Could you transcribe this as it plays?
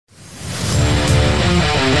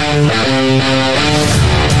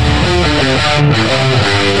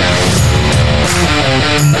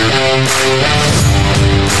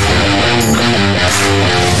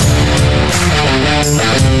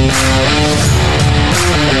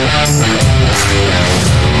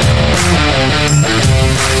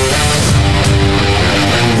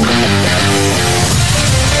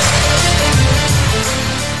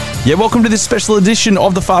Yeah, welcome to this special edition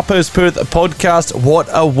of the Far Post Perth podcast. What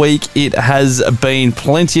a week it has been.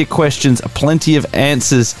 Plenty of questions, plenty of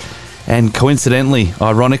answers, and coincidentally,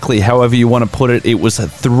 ironically, however you want to put it, it was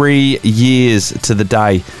 3 years to the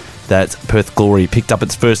day that Perth Glory picked up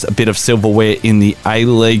its first bit of silverware in the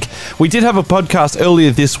A-League. We did have a podcast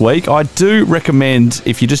earlier this week. I do recommend,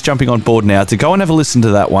 if you're just jumping on board now, to go and have a listen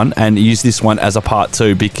to that one and use this one as a part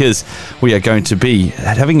two, because we are going to be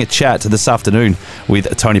having a chat this afternoon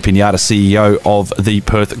with Tony Pignata, CEO of the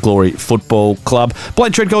Perth Glory Football Club.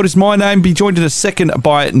 Blake Treadgold is my name. Be joined in a second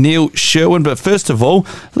by Neil Sherwin. But first of all,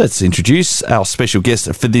 let's introduce our special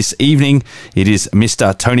guest for this evening. It is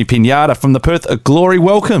Mr. Tony Pignata from the Perth Glory.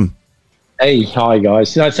 Welcome. Hey, hi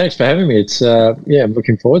guys. No, thanks for having me. It's I'm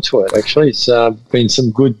looking forward to it. Actually, it's been some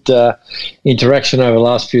good interaction over the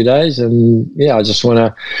last few days, and I just want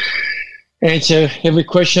to answer every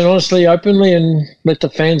question honestly, openly, and let the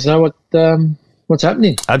fans know what's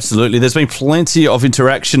happening. Absolutely. There's been plenty of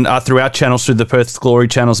interaction through our channels, through the Perth Glory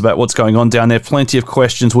channels, about what's going on down there. Plenty of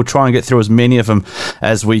questions. We'll try and get through as many of them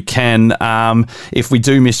as we can. If we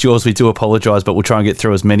do miss yours, we do apologise, but we'll try and get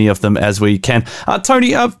through as many of them as we can.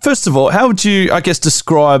 Tony, first of all, how would you,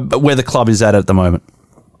 describe where the club is at the moment?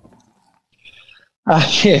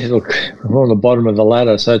 Look, we're on the bottom of the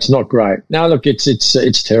ladder, so it's not great. No, look,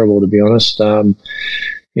 it's terrible, to be honest.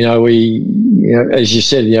 As you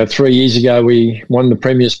said, 3 years ago we won the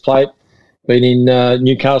Premier's Plate, beating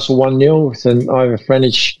Newcastle 1-0 with an over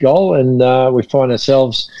French goal, and we find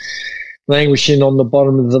ourselves languishing on the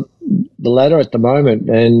bottom of the ladder at the moment,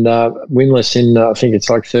 and winless in I think it's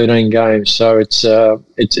like 13 games. So it's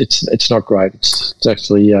not great. It's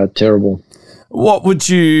actually terrible. What would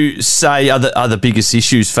you say are the biggest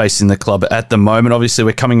issues facing the club at the moment? Obviously,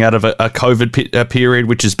 we're coming out of a COVID period,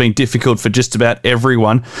 which has been difficult for just about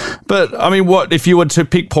everyone. But, what if you were to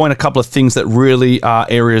point a couple of things that really are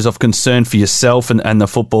areas of concern for yourself and the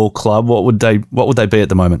football club, what would they be at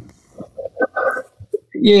the moment?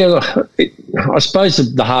 Yeah, I suppose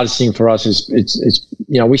the hardest thing for us is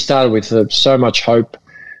we started with so much hope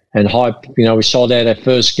and hype. We sold out our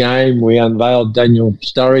first game. We unveiled Daniel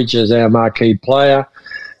Sturridge as our marquee player.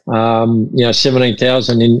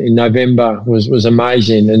 17,000 in November was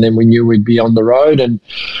amazing, and then we knew we'd be on the road, and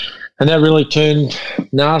that really turned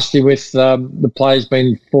nasty with the players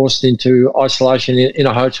being forced into isolation in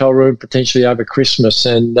a hotel room, potentially over Christmas,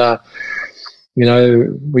 and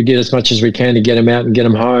we did as much as we can to get them out and get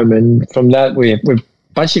them home, and from that we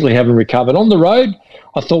basically haven't recovered. On the road,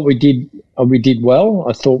 I thought we did well.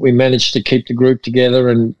 I thought we managed to keep the group together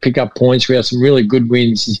and pick up points. We had some really good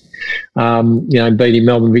wins, beating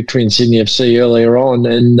Melbourne Victory and Sydney FC earlier on.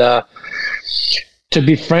 And to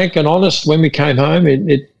be frank and honest, when we came home,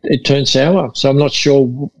 it turned sour. So I'm not sure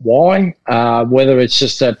why, whether it's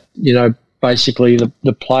just that, basically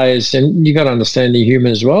the players, and you got to understand they're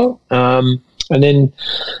human as well. And then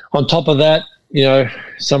on top of that,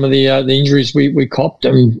 some of the injuries we copped,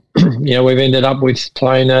 and we've ended up with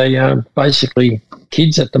playing basically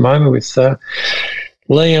kids at the moment, with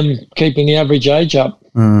Liam keeping the average age up.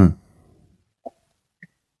 Mm.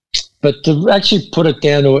 But to actually put it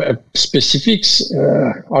down to specifics,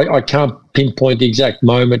 I can't pinpoint the exact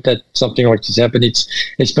moment that something like this happened.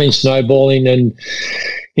 It's been snowballing, and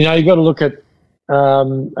you got to look at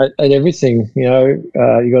everything. You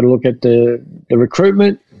got to look at the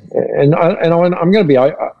recruitment. And I'm going to be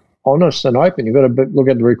honest and open. You've got to look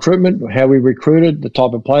at the recruitment, how we recruited, the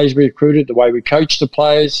type of players we recruited, the way we coached the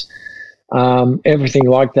players, everything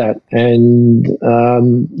like that. And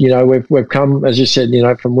we've come, as you said,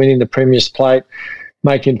 from winning the Premier's Plate,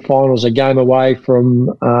 making finals a game away from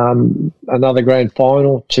another grand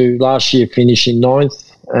final, to last year finishing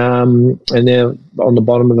 9th, and now on the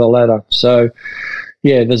bottom of the ladder. So.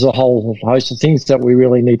 Yeah, there's a whole host of things that we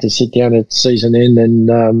really need to sit down at season end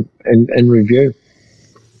and review.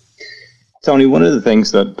 Tony, one of the things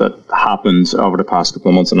that happened over the past couple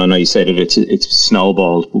of months, and I know you said it's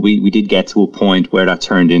snowballed, but we did get to a point where that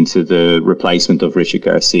turned into the replacement of Richard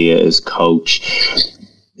Garcia as coach.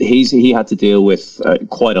 He had to deal with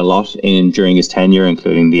quite a lot during his tenure,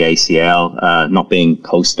 including the ACL, not being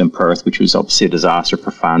hosted in Perth, which was obviously a disaster for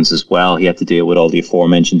fans as well. He had to deal with all the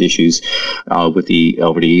aforementioned issues over the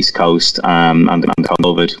East Coast and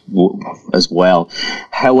COVID as well.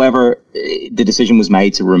 However, the decision was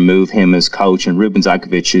made to remove him as coach, and Ruben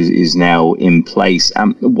Zakovic is now in place.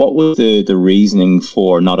 What was the reasoning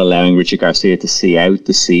for not allowing Richard Garcia to see out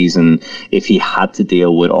the season if he had to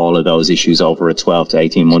deal with all of those issues over a 12 to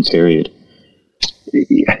 18 month period?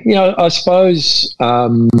 I suppose,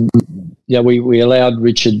 we allowed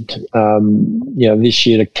Richard, this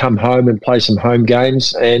year to come home and play some home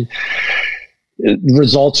games, and the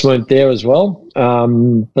results weren't there as well.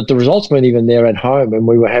 But the results weren't even there at home, and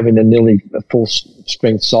we were having a full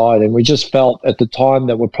strength side, and we just felt at the time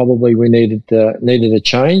that we needed a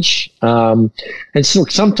change. And so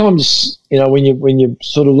look, sometimes, when you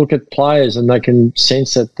sort of look at players and they can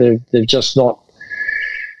sense that they're just not.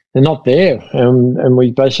 They're not there, and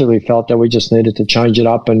we basically felt that we just needed to change it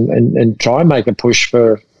up and try and make a push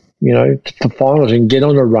for finals and get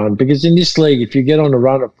on a run. Because in this league, if you get on a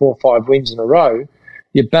run of 4 or 5 wins in a row,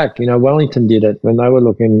 you're back. Wellington did it when they were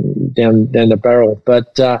looking down the barrel.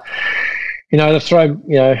 But to throw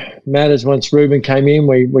matters, once Ruben came in,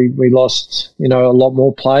 we lost a lot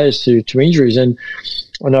more players to injuries. And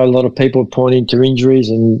I know a lot of people pointing to injuries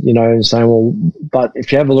and saying, well, but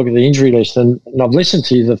if you have a look at the injury list, and I've listened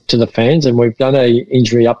to the fans, and we've done a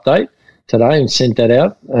injury update today and sent that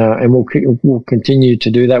out, and we'll continue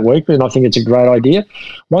to do that weekly, and I think it's a great idea.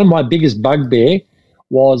 One of my biggest bugbear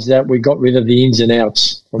was that we got rid of the ins and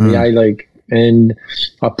outs from the A-League, and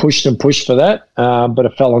I pushed for that, but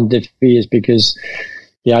it fell on deaf ears because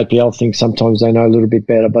the APL thinks sometimes they know a little bit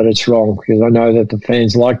better, but it's wrong, because I know that the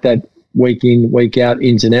fans like that week in, week out,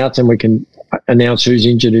 ins and outs, and we can announce who's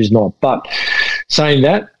injured, who's not. But saying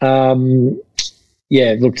that,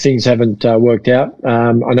 look, things haven't worked out.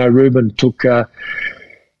 I know Ruben took a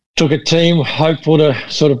team hopeful to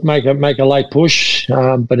sort of make a late push,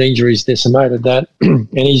 but injuries decimated that. And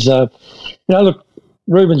he's, look,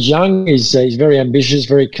 Ruben's young. He's very ambitious,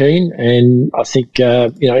 very keen, and I think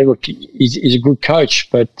look, he's a good coach.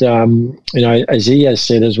 But as he has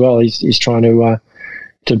said as well, he's trying to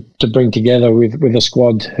bring together with a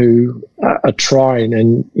squad who are trying.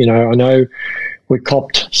 And, I know we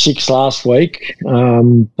copped 6 last week,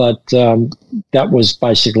 but that was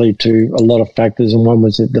basically to a lot of factors, and one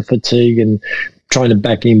was the fatigue and trying to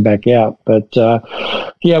back in, back out. But,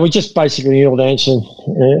 we just basically, the answer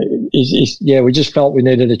we just felt we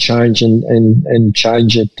needed a change and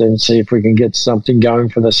change it and see if we can get something going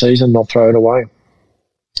for the season, not throw it away.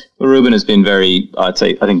 Well, Ruben has been very, I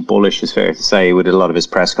think bullish is fair to say, with a lot of his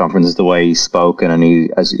press conferences, the way he's spoken,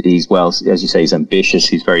 and as you say, he's ambitious,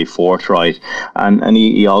 he's very forthright, and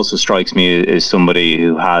he also strikes me as somebody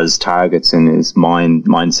who has targets in his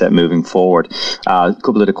mindset moving forward. A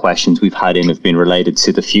couple of the questions we've had in have been related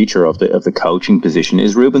to the future of the coaching position.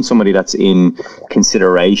 Is Ruben somebody that's in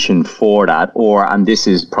consideration for that, and this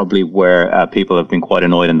is probably where people have been quite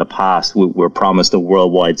annoyed in the past? We're promised a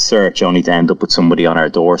worldwide search only to end up with somebody on our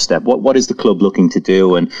doorstep. What is the club looking to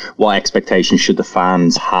do, and what expectations should the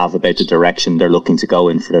fans have about the direction they're looking to go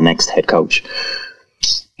in for the next head coach?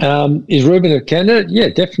 Is Ruben a candidate? Yeah,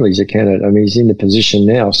 definitely he's a candidate. I mean, he's in the position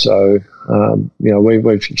now. So, we've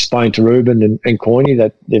explained to Ruben and Coyne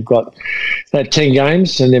that they've got that 10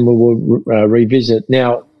 games, and then we will revisit.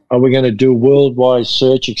 Now, are we going to do a worldwide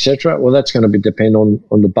search, etc.? Well, that's going to depend on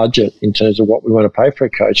the budget in terms of what we want to pay for a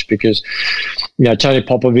coach, because, Tony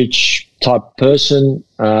Popovich type person,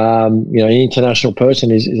 an international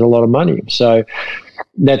person is a lot of money. So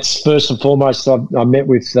that's first and foremost. I met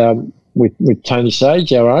with Tony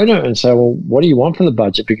Sage, our owner, and say, well, what do you want for the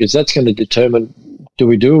budget? Because that's going to determine, do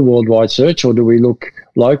we do a worldwide search or do we look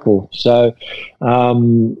local? So,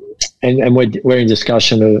 and we're in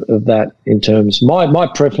discussion of that in terms. My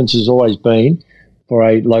preference has always been for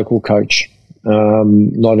a local coach,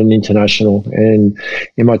 not an international. And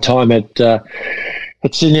in my time at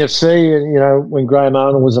Sydney FC, and when Graham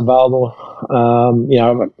Arnold was available,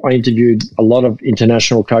 I interviewed a lot of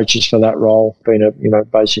international coaches for that role, being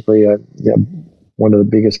basically one of the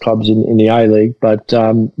biggest clubs in the A-League. But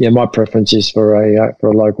my preference is for a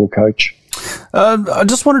local coach. I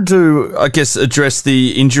just wanted to, address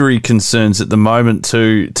the injury concerns at the moment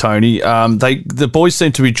too, Tony. The boys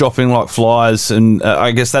seem to be dropping like flies, and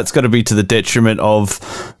I guess that's got to be to the detriment of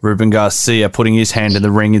Ruben Garcia putting his hand in the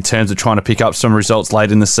ring in terms of trying to pick up some results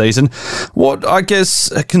late in the season. What,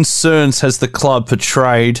 concerns has the club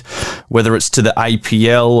portrayed, whether it's to the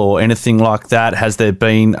APL or anything like that? Has there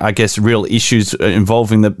been, real issues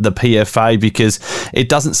involving the PFA? Because it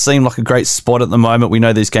doesn't seem like a great spot at the moment. We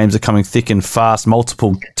know these games are coming thick and fast,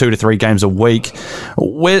 multiple 2 to 3 games a week.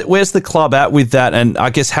 Where's the club at with that? And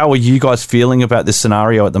how are you guys feeling about this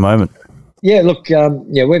scenario at the moment? Yeah, look,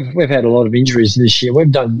 we've had a lot of injuries this year.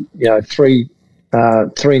 We've done, 3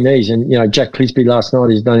 knees, and Jack Clisby last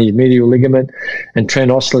night has done his medial ligament, and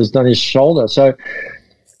Trent Ostler's done his shoulder. So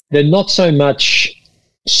they're not so much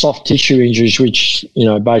soft tissue injuries, which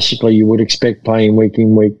basically you would expect playing week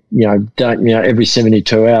in week, every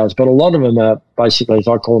 72 hours. But a lot of them are basically, as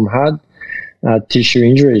I call them, tissue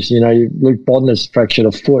injuries. Luke Bodner's fractured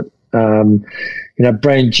a foot.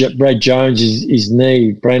 Brad Jones, his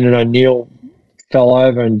knee. Brandon O'Neill fell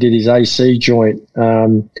over and did his AC joint.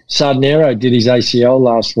 Sardinero did his ACL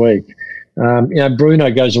last week.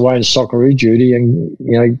 Bruno goes away on Socceroo duty and,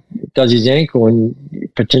 does his ankle and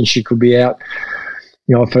potentially could be out,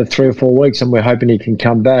 for 3 or 4 weeks, and we're hoping he can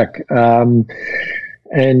come back. And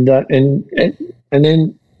then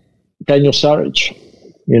Daniel Sturridge,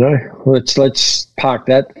 let's park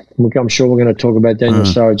that. I'm sure we're going to talk about Daniel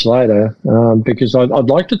Sturridge later, because I'd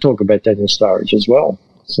like to talk about Daniel Sturridge as well.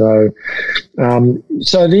 So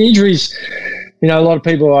the injuries, a lot of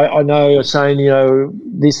people I know are saying,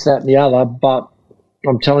 this, that, and the other, but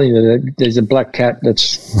I'm telling you that there's a black cat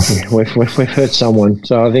that's we've hurt someone.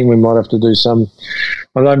 So I think we might have to do some.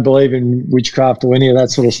 I don't believe in witchcraft or any of that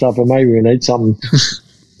sort of stuff, but maybe we need something.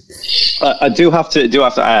 I do have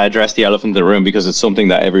to address the elephant in the room, because it's something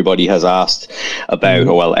that everybody has asked about,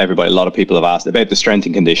 or well, a lot of people have asked about the strength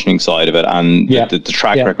and conditioning side of it, and the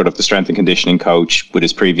track record of the strength and conditioning coach with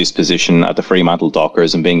his previous position at the Fremantle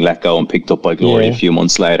Dockers and being let go and picked up by Glory a few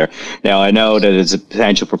months later. Now, I know that there's a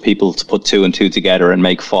potential for people to put 2 and 2 together and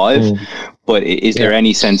make 5, but is there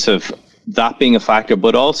any sense of that being a factor,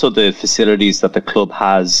 but also the facilities that the club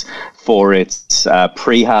has for its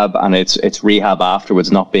prehab and its rehab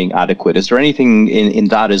afterwards not being adequate? Is there anything in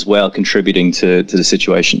that as well contributing to the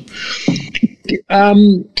situation?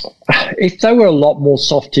 If they were a lot more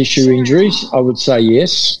soft tissue injuries, I would say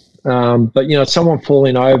yes. But, someone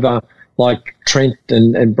falling over like Trent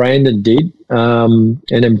and Brandon did, and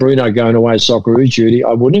then Bruno going away Socceroo duty,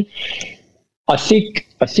 I wouldn't. I think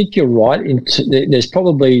you're right. There's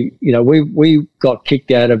probably, we got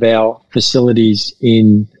kicked out of our facilities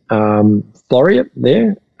in Floreat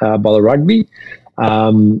there by the rugby.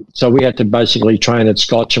 So we had to basically train at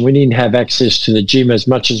Scotch, and we didn't have access to the gym as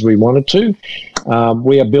much as we wanted to.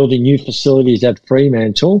 We are building new facilities at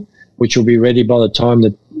Fremantle, which will be ready by the time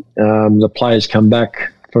that the players come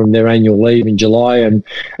back from their annual leave in July. And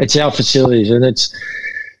it's our facilities, and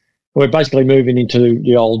we're basically moving into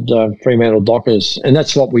the old Fremantle Dockers, and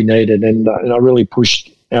that's what we needed. And I really pushed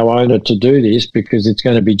our owner to do this, because it's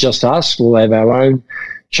going to be just us. We'll have our own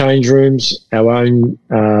change rooms, our own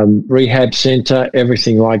rehab centre,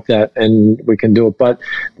 everything like that, and we can do it. But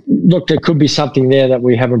look, there could be something there that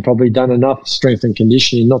we haven't probably done enough strength and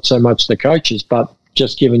conditioning, not so much the coaches, but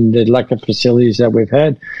just given the lack of facilities that we've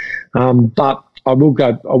had. But I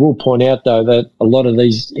will point out, though, that a lot of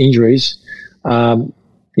these injuries,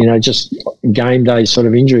 just game day sort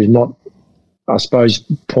of injuries, not, I suppose,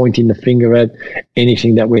 pointing the finger at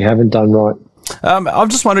anything that we haven't done right. I'm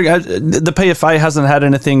just wondering, the PFA hasn't had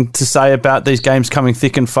anything to say about these games coming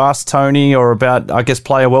thick and fast, Tony, or about, I guess,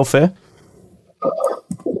 player welfare?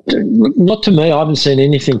 Not to me. I haven't seen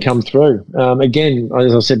anything come through. Again,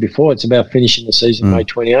 as I said before, it's about finishing the season May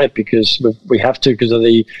 28, because we have to, because of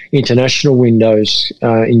the international windows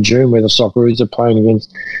in June, where the Socceroos are playing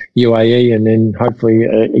against UAE and then hopefully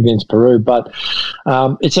against Peru. But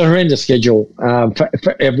it's a horrendous schedule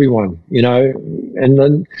for everyone, and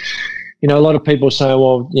then, a lot of people say,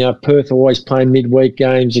 well, Perth always playing midweek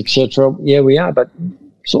games, etc. Yeah, we are, but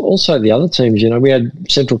so also the other teams, we had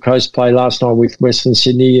Central Coast play last night with Western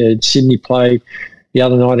Sydney. You had Sydney play the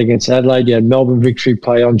other night against Adelaide. You had Melbourne Victory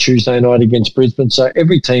play on Tuesday night against Brisbane. So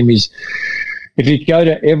every team is, if you go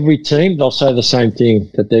to every team, they'll say the same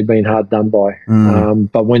thing, that they've been hard done by.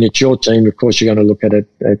 But when it's your team, of course, you're going to look at it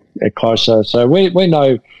closer. So we're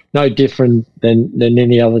no different than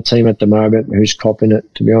any other team at the moment who's copping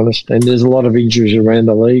it, to be honest. And there's a lot of injuries around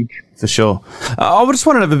the league. For sure. I just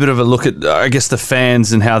want to have a bit of a look at, I guess, the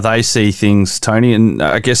fans and how they see things, Tony, and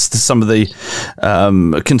I guess some of the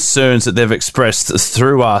concerns that they've expressed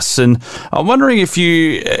through us. And I'm wondering if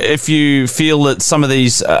you feel that some of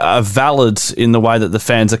these are valid in the way that the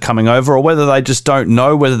fans are coming over, or whether they just don't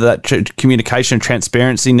know, whether that communication and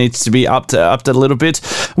transparency needs to be upped a little bit.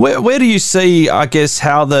 Where do you see, I guess,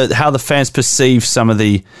 how the fans perceive some of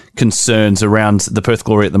the concerns around the Perth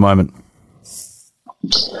Glory at the moment?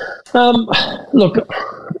 Look,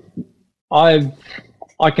 I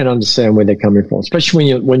can understand where they're coming from,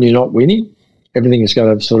 especially when you're not winning. Everything has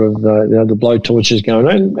got to sort of the blowtorch is going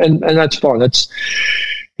on, and that's fine. That's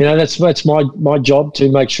that's my job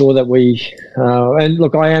to make sure that we and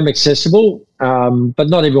look, I am accessible, but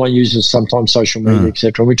not everyone uses sometimes social media,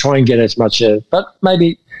 etc. We try and get as much, but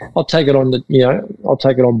maybe I'll take it on I'll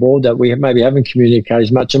take it on board that we maybe haven't communicated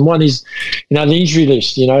as much. And one is, the injury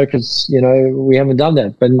list, because we haven't done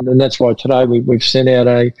that, and that's why today we've sent out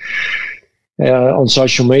on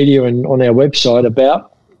social media and on our website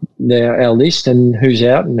about our list and who's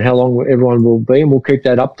out and how long everyone will be, and we'll keep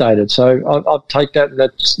that updated. So I'll take that.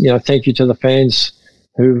 That's, thank you to the fans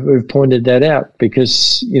who've pointed that out,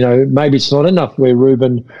 because, maybe it's not enough where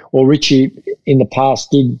Ruben or Richie in the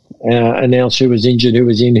past did announce who was injured, who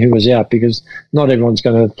was in, who was out, because not everyone's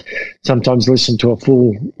going to sometimes listen to a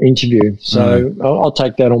full interview. So I'll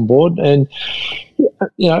take that on board. And,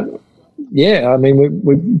 I mean,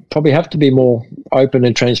 we probably have to be more open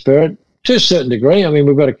and transparent to a certain degree. I mean,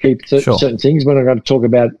 we've got to keep certain things. We're not going to talk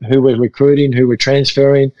about who we're recruiting, who we're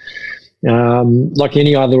transferring. Like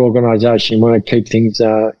any other organisation, we want to keep things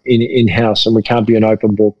in-house, and we can't be an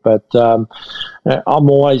open book. But I'm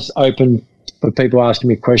always open for people asking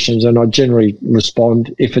me questions, and I generally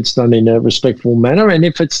respond if it's done in a respectful manner, and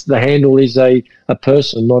if it's the handle is a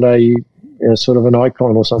person, not a sort of an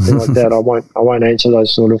icon or something like that. I won't answer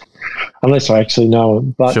those sort of, unless I actually know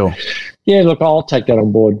them. But sure. Yeah, look, I'll take that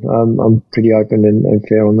on board. I'm pretty open and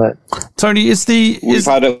fair on that. Tony,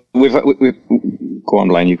 we've go on,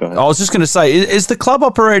 Lane, you go ahead. I was just going to say, is the club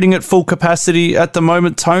operating at full capacity at the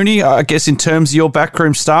moment, Tony? I guess in terms of your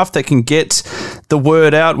backroom staff that can get the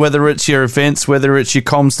word out, whether it's your events, whether it's your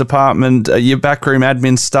comms department, your backroom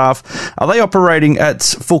admin staff, are they operating at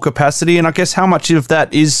full capacity? And I guess how much of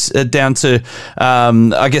that is down to,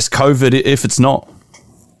 COVID, if it's not?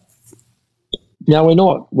 No, we're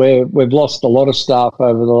not. We've lost a lot of staff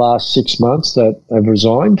over the last 6 months that have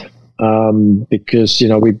resigned because,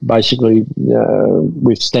 we basically,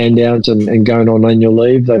 with stand downs and going on annual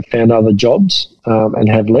leave, they've found other jobs and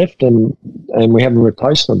have left, and we haven't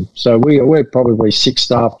replaced them. So we're probably 6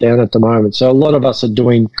 staff down at the moment. So a lot of us are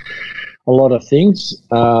doing a lot of things,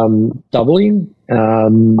 doubling,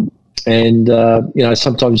 and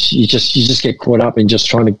sometimes you just get caught up in just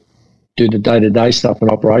trying to do the day-to-day stuff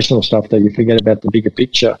and operational stuff that you forget about the bigger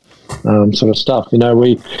picture sort of stuff.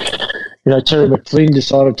 Terry McLean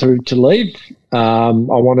decided to leave. I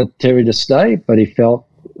wanted Terry to stay, but he felt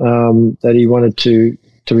that he wanted to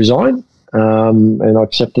resign, and I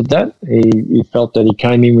accepted that. He felt that he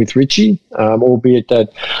came in with Richie, albeit that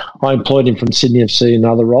I employed him from Sydney FC in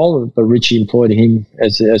another role, but Richie employed him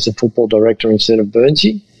as a football director instead of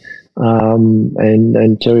Burnsy.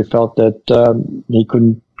 And Terry felt that he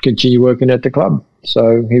couldn't continue working at the club,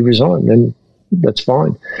 so he resigned, and that's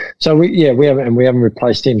fine. So we haven't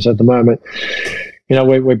replaced him. So at the moment,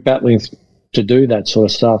 we're battling to do that sort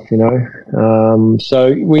of stuff.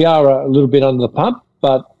 So we are a little bit under the pump,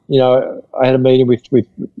 but I had a meeting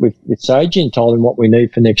with Sage and told him what we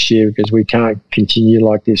need for next year, because we can't continue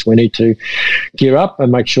like this. We need to gear up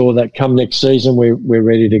and make sure that come next season we're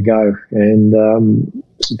ready to go, and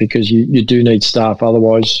because you do need staff,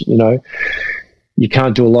 otherwise you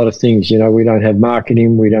can't do a lot of things. We don't have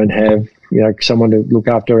marketing. We don't have, someone to look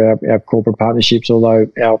after our corporate partnerships, although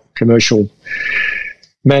our commercial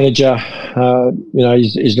manager,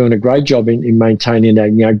 is doing a great job in maintaining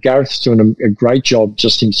that. Gareth's doing a great job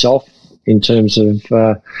just himself in terms of,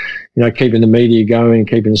 keeping the media going,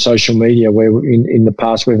 keeping social media, where in the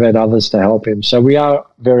past we've had others to help him. So we are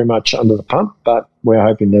very much under the pump, but we're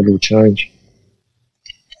hoping that will change.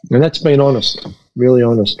 And that's been honest, really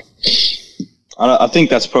honest. I think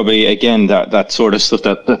that's probably, again, that sort of stuff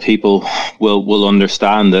that people will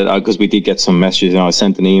understand, that because we did get some messages. I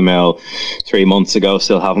sent an email 3 months ago,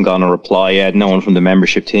 still haven't gotten a reply yet. No one from the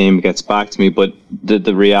membership team gets back to me. But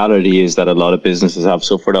the reality is that a lot of businesses have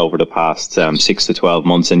suffered over the past 6 to 12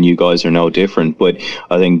 months, and you guys are no different. But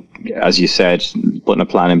I think, as you said, putting a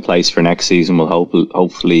plan in place for next season will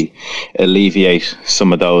hopefully alleviate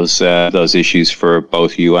some of those issues for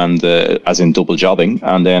both you and as in double jobbing,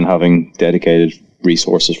 and then having dedicated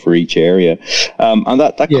resources for each area, and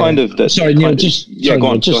that kind of. Sorry, Neil. Just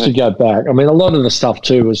to go back. I mean, a lot of the stuff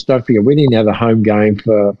too was, don't forget, we didn't have a home game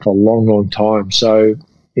for a long time. So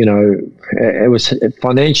it was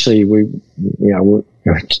financially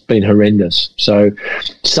it's been horrendous. So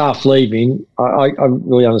staff leaving, I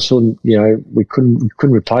really understood. We couldn't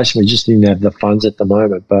replace them. We just didn't have the funds at the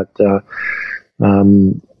moment. But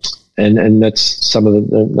and that's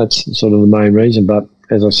that's sort of the main reason. But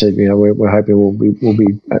as I said, we're hoping we'll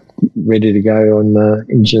be ready to go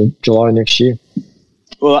in July next year.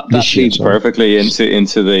 Well, that leads perfectly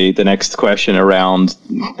into the next question around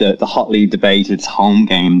the hotly debated home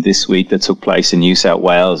game this week that took place in New South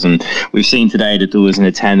Wales. And we've seen today that there was an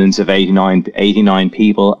attendance of 89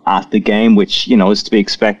 people at the game, which, is to be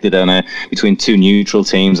expected between two neutral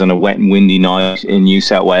teams on a wet and windy night in New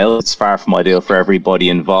South Wales. It's far from ideal for everybody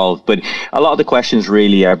involved. But a lot of the questions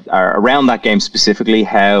really are around that game specifically,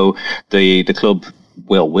 how the club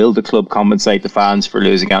will the club compensate the fans for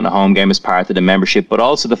losing out on a home game as part of the membership, but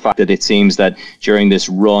also the fact that it seems that during this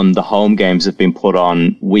run, the home games have been put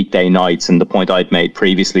on weekday nights. And the point I'd made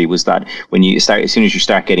previously was that when you start, as soon as you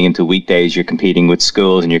start getting into weekdays, you're competing with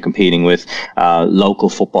schools and you're competing with local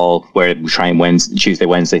football, where we train Tuesday,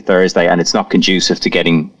 Wednesday, Thursday, and it's not conducive to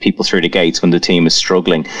getting people through the gates when the team is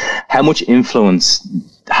struggling. How much influence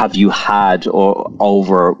have you had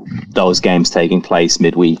over those games taking place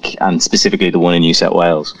midweek, and specifically the one in New South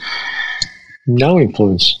Wales? No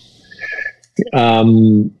influence.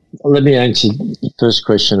 Let me answer the first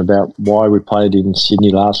question about why we played in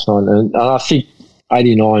Sydney last night. And I think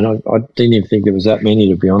 89, I didn't even think there was that many,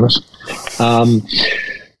 to be honest.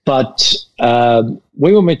 But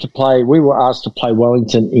we were asked to play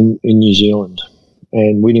Wellington in New Zealand,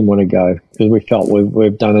 and we didn't want to go because we felt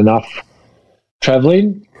we've done enough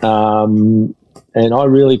travelling, and I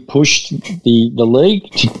really pushed the league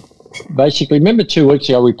to basically. Remember 2 weeks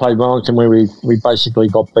ago we played Wellington where we basically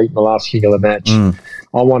got beat in the last kick of the match.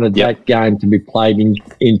 I wanted that game to be played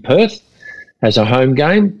in Perth as a home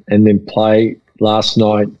game, and then play last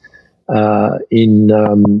night in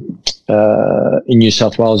New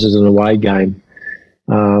South Wales as an away game.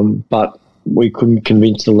 But we couldn't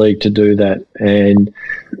convince the league to do that, and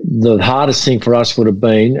the hardest thing for us would have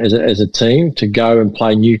been as a team to go and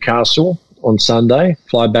play Newcastle on Sunday,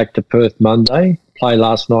 fly back to Perth Monday, play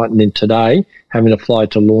last night, and then today having to fly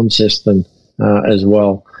to Launceston as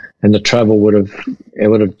well, and the travel would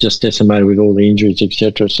have just decimated with all the injuries,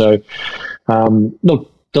 etc. So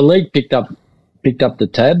look, the league picked up the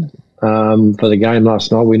tab for the game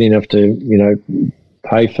last night. We didn't have to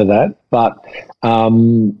pay for that, but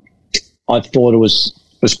I thought it was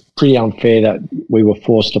pretty unfair that we were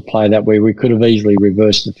forced to play that way. We could have easily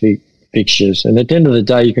reversed the fixtures. And at the end of the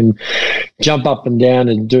day, you can jump up and down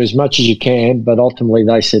and do as much as you can, but ultimately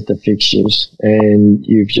they set the fixtures, and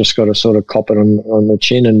you've just got to sort of cop it on the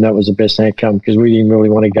chin, and that was the best outcome because we didn't really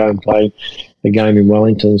want to go and play the game in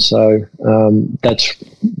Wellington. So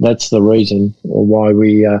that's the reason why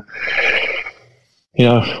we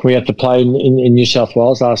had to play in New South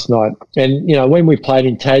Wales last night. And, when we played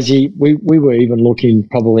in Tassie, we were even looking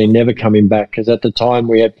probably never coming back, because at the time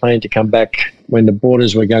we had planned to come back when the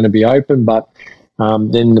borders were going to be open, but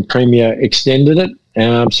then the Premier extended it.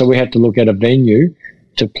 So we had to look at a venue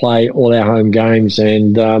to play all our home games.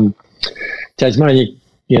 And Tasmania,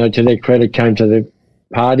 to their credit, came to the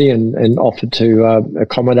party and offered to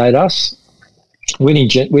accommodate us. We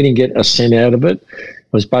didn't get a cent out of it.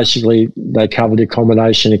 It was basically they covered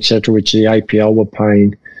accommodation, etc., which the APL were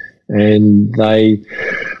paying, and they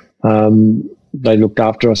looked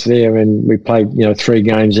after us there. And we played 3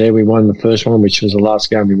 games there. We won the first one, which was the last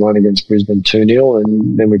game we won against Brisbane 2-0,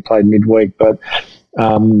 and then we played midweek. But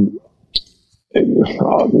going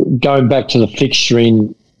back to the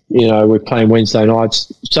fixturing, we're playing Wednesday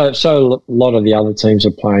nights. So a lot of the other teams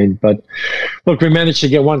are playing. But look, we managed to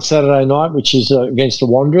get one Saturday night, which is against the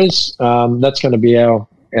Wanderers. That's going to be our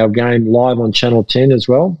game live on Channel 10 as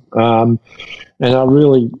well. And I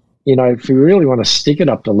really, if we really want to stick it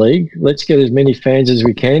up the league, let's get as many fans as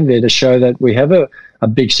we can there to show that we have a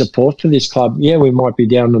big support for this club. Yeah, we might be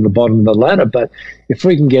down at the bottom of the ladder, but if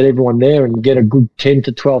we can get everyone there and get a good 10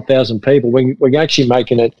 to 12,000 people, we're actually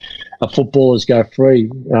making it a footballers go free.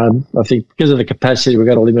 I think because of the capacity, we've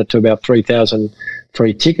got to limit to about 3,000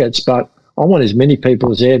 free tickets, but I want as many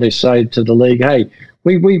people as there to say to the league, hey,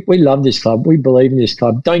 we love this club. We believe in this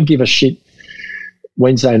club. Don't give a shit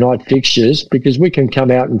Wednesday night fixtures, because we can come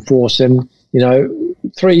out and force them.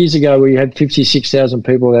 3 years ago, we had 56,000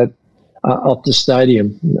 people that off the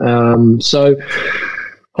stadium. So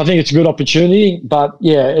I think it's a good opportunity, but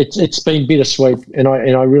yeah, it's been bittersweet, and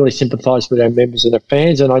I really sympathise with our members and our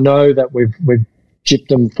fans, and I know that we've chipped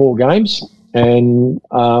them 4 games, and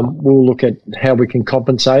we'll look at how we can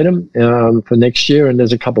compensate them for next year. And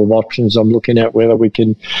there's a couple of options I'm looking at, whether we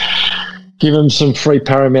can give them some free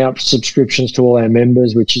Paramount subscriptions to all our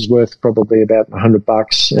members, which is worth probably about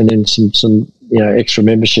 $100, and then some extra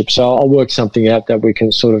membership. So I'll work something out that we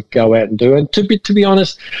can sort of go out and do. And to be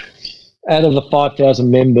honest, out of the 5,000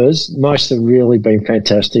 members, most have really been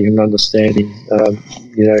fantastic and understanding,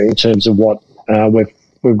 in terms of what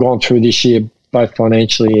we've gone through this year, both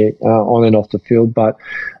financially on and off the field. But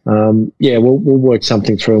we'll work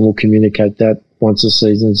something through, and we'll communicate that once the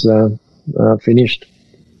season's finished.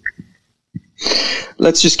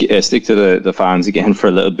 Let's just stick to the fans again for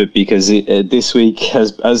a little bit, because this week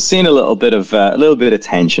has seen a little bit of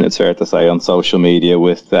tension, it's fair to say, on social media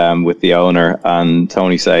with the owner and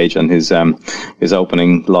Tony Sage and his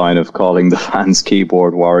opening line of calling the fans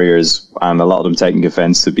keyboard warriors, and a lot of them taking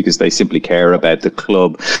offence to, because they simply care about the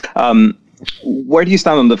club. Where do you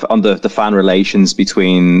stand on the fan relations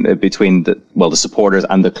between the supporters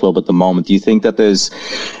and the club at the moment? Do you think that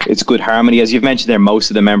it's good harmony? As you've mentioned there, most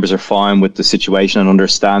of the members are fine with the situation and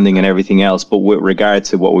understanding and everything else. But with regard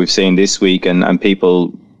to what we've seen this week and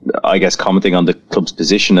people, I guess, commenting on the club's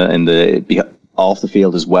position in off the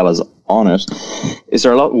field as well as on it, is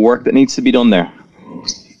there a lot of work that needs to be done there?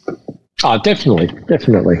 Oh, definitely.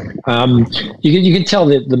 You can tell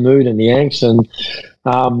the mood and the angst,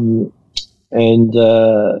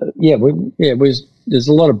 there's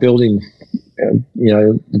a lot of building,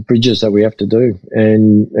 the bridges that we have to do,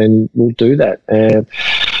 and we'll do that.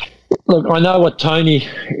 Look, I know what Tony.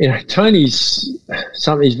 Tony's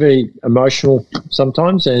he's very emotional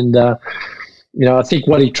sometimes, and I think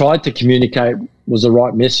what he tried to communicate was the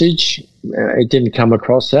right message. It didn't come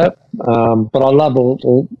across that. But I love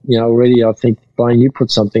already, I think, Blaine, you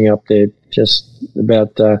put something up there just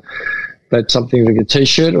about something like a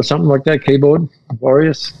T-shirt or something like that, keyboard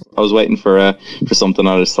warriors. I was waiting for something.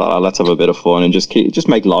 I just thought, let's have a bit of fun and just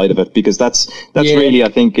make light of it, because that's really, I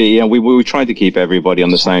think, we try to keep everybody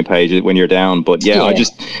on the same page when you're down. But I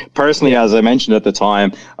just personally, as I mentioned at the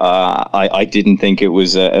time, I didn't think it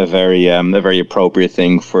was a very appropriate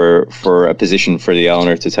thing for a position for the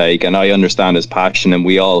owner to take. And I understand his passion, and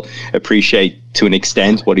we all appreciate to an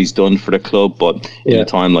extent what he's done for the club. But in a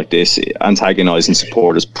time like this, antagonising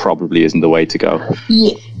supporters probably isn't the way to go.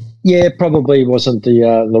 Yeah, probably wasn't the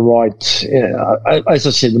right. As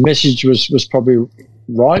I said, the message was probably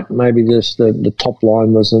right. Maybe just the top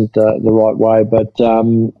line wasn't the right way. But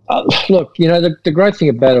look, the great thing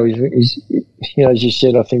about it is, as you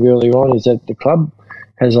said, I think earlier on, is that the club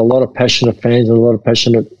has a lot of passionate fans and a lot of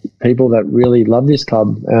passionate people that really love this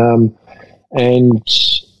club.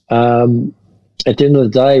 At the end of the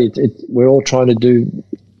day, we're all trying to do,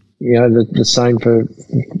 the same for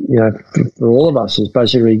all of us, is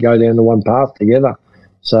basically go down the one path together.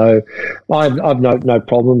 So I've no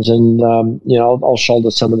problems, and I'll shoulder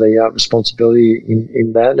some of the responsibility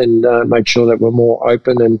in that, and make sure that we're more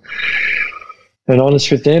open and honest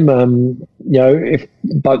with them. But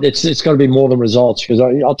it's got to be more than results, because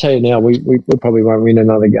I'll tell you now, we probably won't win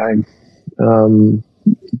another game.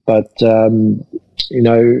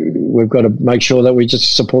 We've got to make sure that we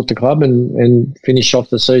just support the club and finish off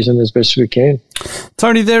the season as best we can.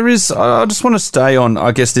 Tony, I just want to stay on,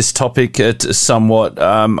 I guess, this topic somewhat.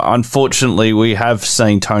 Unfortunately, we have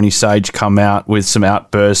seen Tony Sage come out with some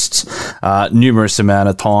outbursts numerous amount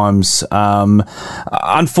of times.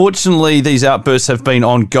 Unfortunately, these outbursts have been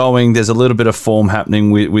ongoing. There's a little bit of form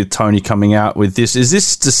happening with Tony coming out with this. Is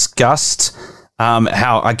this discussed?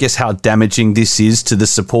 How damaging this is to the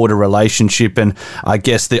supporter relationship and I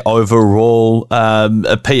guess the overall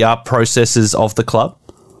PR processes of the club?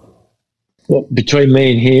 Well, between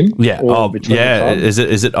me and him? Yeah. Is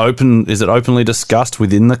it open? Is it openly discussed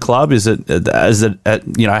within the club? Has it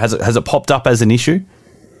popped up as an issue?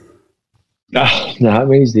 No. I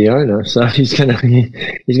mean, he's the owner, so he's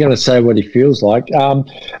gonna say what he feels like.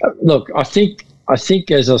 Look, I think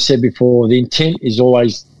as I said before, the intent is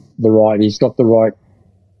always he's got the right,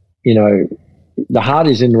 the heart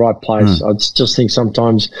is in the right place. I just think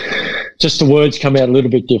sometimes just the words come out a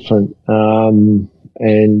little bit different. I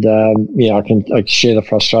can share the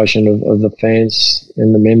frustration of the fans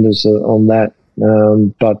and the members on that.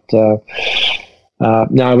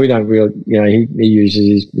 No, we don't really, he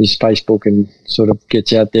uses his Facebook and sort of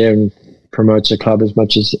gets out there and promotes the club as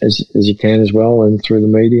much as he can as well, and through the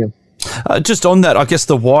media. Just on that, I guess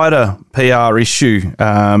the wider PR issue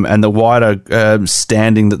and the wider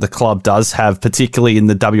standing that the club does have, particularly in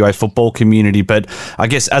the WA football community, but I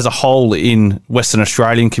guess as a whole in Western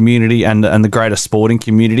Australian community and the greater sporting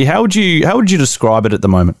community, how would you describe it at the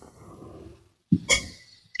moment?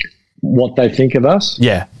 What they think of us?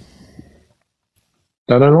 Yeah.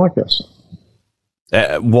 They don't like us.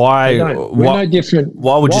 Why? We're no different.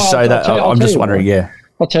 Why would you say that? I'm just wondering. Yeah.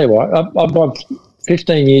 I'll tell you why. I've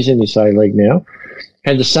 15 years in this A-League now,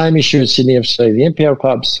 had the same issue at Sydney FC. The NPL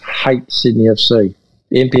clubs hate Sydney FC.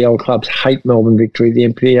 The NPL clubs hate Melbourne Victory. The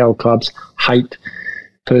NPL clubs hate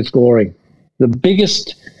Perth Glory. The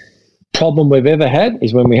biggest problem we've ever had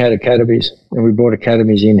is when we had academies, and we brought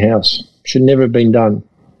academies in-house. Should never have been done,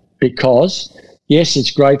 because, yes,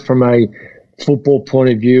 it's great from a football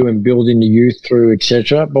point of view and building the youth through,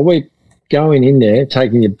 etc., but we're going in there,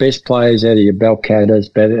 taking your best players out of your Balcattas,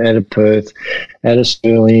 out of Perth, out of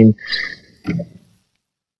Stirling,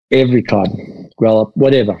 every club, Guelph,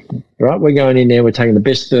 whatever, right? We're going in there, we're taking the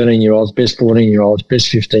best 13-year-olds, best 14-year-olds, best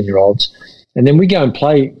 15-year-olds, and then we go and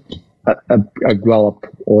play a Guelph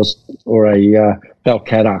or a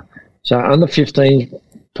Balcatta. So under 15s,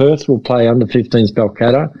 Perth will play under 15s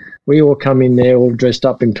Balcatta. We all come in there all dressed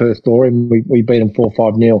up in Perth Glory, and we beat them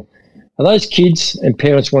 4-5-0. Are those kids and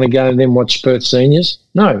parents want to go and then watch Perth seniors?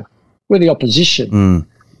 No, we're the opposition.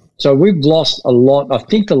 So we've lost a lot. I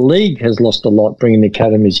think the league has lost a lot bringing the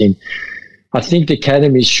academies in. I think the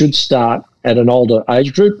academies should start at an older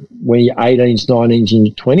age group, where you're 18s, 19s,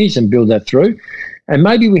 and 20s, and build that through. And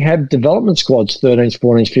maybe we have development squads, 13s,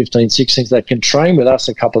 14s, 15s, 16s, that can train with us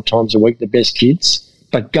a couple of times a week, the best kids,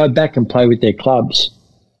 but go back and play with their clubs.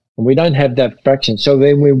 And we don't have that fraction. So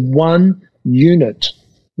then we're one unit.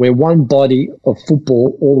 We're one body of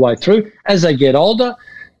football all the way through. As they get older,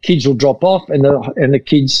 kids will drop off, and the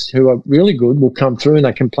kids who are really good will come through, and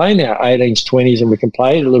they can play in our 18s, 20s, and we can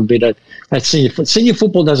play a little bit at senior. Senior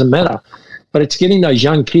football doesn't matter, but it's getting those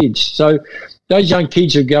young kids. So those young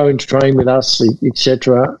kids who go and train with us,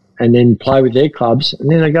 etc., and then play with their clubs, and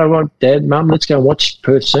then they go, well, Dad, Mum, let's go and watch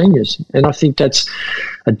Perth seniors. And I think that's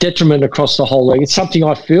a detriment across the whole league. It's something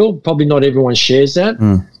I feel, probably not everyone shares that,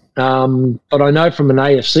 but I know from an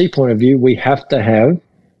AFC point of view, we have to have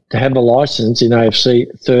a license in AFC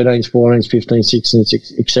 13s, 14s, 15s,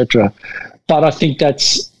 16s, etc. But I think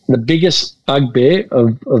that's the biggest bugbear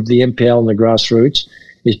of the NPL and the grassroots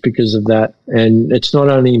is because of that. And it's not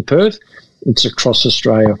only in Perth, it's across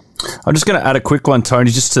Australia. I'm just going to add a quick one,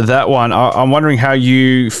 Tony, just to that one. I'm wondering how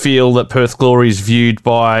you feel that Perth Glory is viewed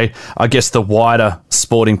by, I guess, the wider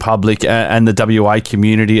sporting public and the WA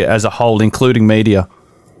community as a whole, including media.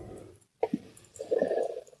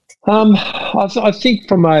 I think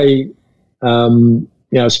from a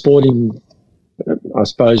sporting, I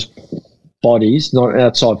suppose, bodies, not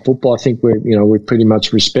outside football, I think we're pretty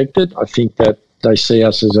much respected. I think that they see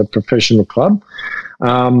us as a professional club.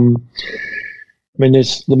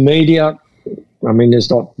 There's the media. There's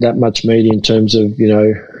not that much media in terms of we've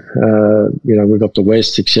got the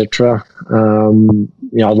West, etc.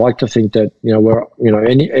 I'd like to think that we're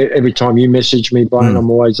every time you message me, Brian,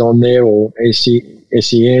 I'm always on there, or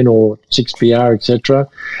SEN or 6PR, etc.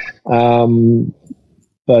 I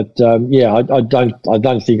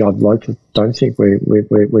don't think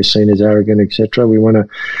we're seen as arrogant, etc.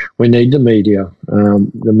 We need the media.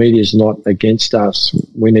 The media is not against us.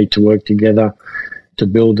 We need to work together to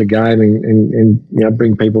build the game and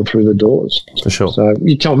bring people through the doors. For sure. So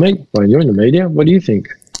you tell me, Brian, you're in the media. What do you think?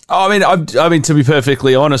 I mean, to be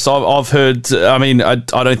perfectly honest, I've heard. I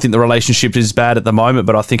don't think the relationship is bad at the moment,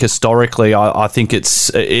 but I think historically, I think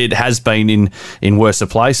it has been in worse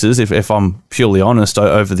places. If I'm purely honest,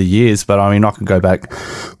 over the years. But I can go back,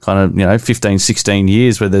 15, 16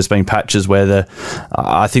 years where there's been patches where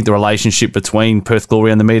I think the relationship between Perth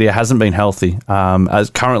Glory and the media hasn't been healthy. As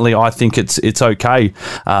currently, I think it's okay.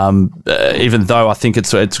 Even though I think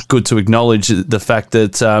it's good to acknowledge the fact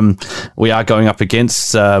that we are going up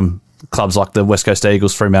against clubs like the West Coast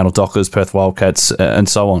Eagles, Fremantle Dockers, Perth Wildcats, and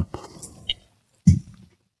so on.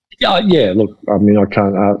 Yeah. Look, I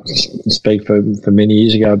can't speak for many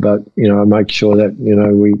years ago, but I make sure that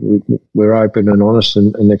we're open and honest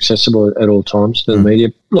and accessible at all times to the media.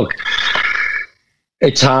 Look,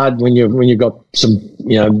 it's hard when you've got some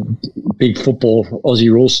big football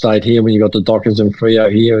Aussie rule state here, when you've got the Dockers and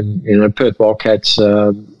Freo here, and Perth Wildcats.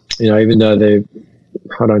 Even though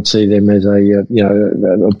I don't see them as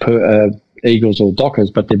Eagles or Dockers,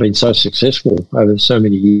 but they've been so successful over so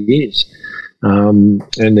many years, and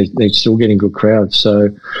they're still getting good crowds. So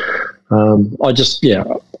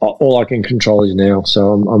all I can control is now.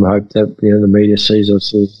 So I'm hope that the media sees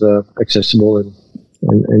us as accessible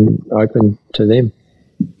and open to them.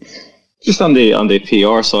 Just on the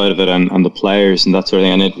PR side of it and the players and that sort of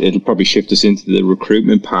thing, and it'll probably shift us into the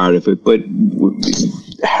recruitment part of it, but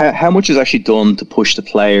how much is actually done to push the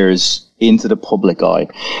players into the public eye?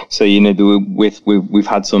 So, we've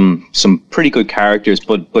had some pretty good characters,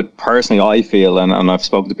 but personally I feel, and I've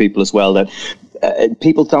spoken to people as well, that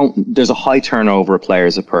people there's a high turnover of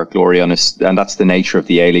players at Perth Glory, and that's the nature of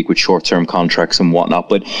the A-League with short-term contracts and whatnot,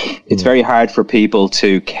 but it's very hard for people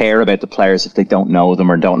to care about the players if they don't know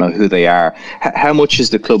them or don't know who they are. How much is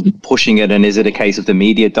the club pushing it, and is it a case of the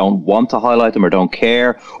media don't want to highlight them or don't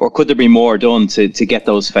care, or could there be more done to get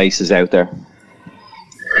those faces out there?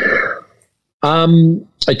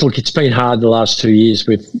 Look, it's been hard the last 2 years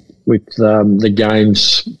with the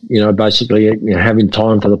games, basically having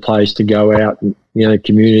time for the players to go out and,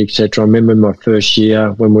 community, etc. I remember my first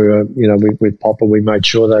year when we were, with Popper, we made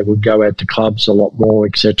sure they would go out to clubs a lot more,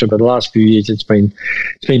 etc. But the last few years, it's been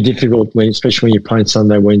difficult, especially when you're playing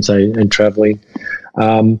Sunday, Wednesday, and travelling.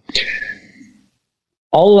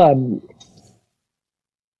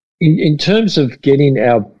 In terms of getting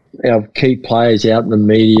our key players out in the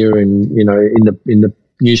media and in the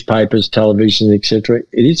newspapers, television, etc.,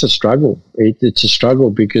 it is a struggle. It's a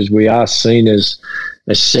struggle because we are seen as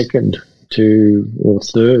a second to or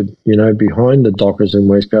third, behind the Dockers and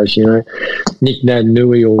West Coast. Nick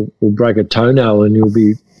Naitanui will break a toenail and he'll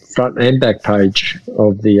be front and back page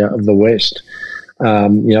of the West.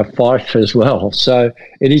 Fife as well. So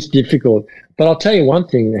it is difficult. But I'll tell you one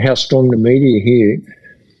thing: how strong the media here.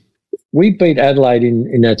 We beat Adelaide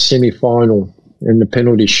in that semi-final in the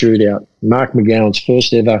penalty shootout. Mark McGowan's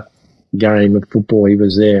first ever game of football, he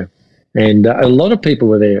was there. And a lot of people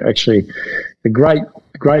were there, actually. The great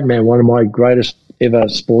man, one of my greatest ever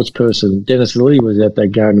sports person, Dennis Lilly, was at that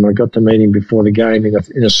game, and I got to meet him before the game in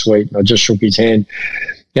a suite, and I just shook his hand.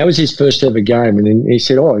 That was his first ever game, and he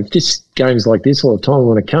said, if this game's like this all the time, I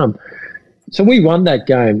want to come. So we won that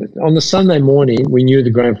game. On the Sunday morning, we knew the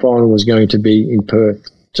grand final was going to be in Perth.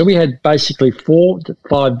 So we had basically 4 to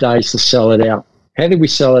 5 days to sell it out. How did we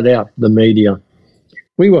sell it out? The media.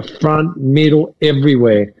 We were front, middle,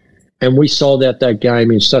 everywhere. And we sold out that game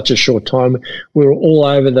in such a short time. We were all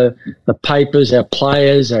over the papers, our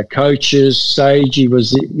players, our coaches. Sagey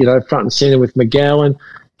was, front and centre with McGowan.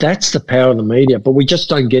 That's the power of the media. But we just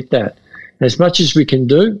don't get that. As much as we can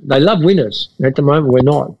do, they love winners. At the moment, we're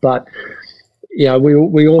not. But,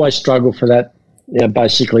 we always struggle for that,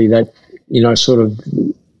 basically that, sort of,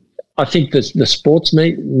 I think the sports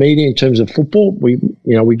media in terms of football, we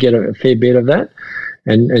get a fair bit of that.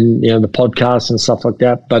 And the podcasts and stuff like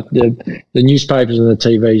that, but the newspapers and the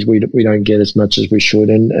TVs we don't get as much as we should.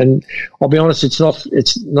 And I'll be honest, it's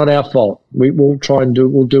not our fault. We'll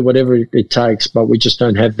do whatever it takes, but we just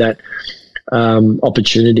don't have that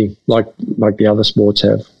opportunity like the other sports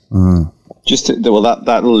have. Mm.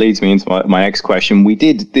 That leads me into my next question. We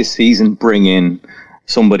did this season bring in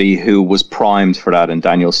somebody who was primed for that in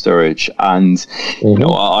Daniel Sturridge, and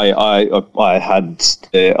I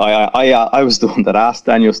was the one that asked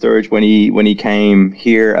Daniel Sturridge when he came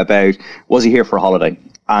here about was he here for a holiday,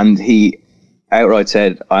 and he outright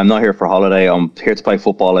said, "I'm not here for a holiday. I'm here to play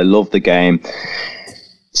football. I love the game."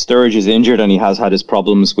 Sturridge is injured and he has had his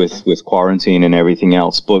problems with quarantine and everything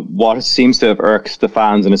else. But what seems to have irked the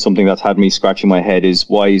fans, and it's something that's had me scratching my head, is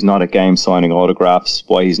why he's not at games signing autographs,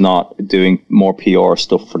 why he's not doing more PR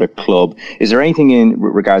stuff for the club. Is there anything in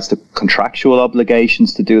regards to contractual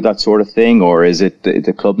obligations to do that sort of thing, or is it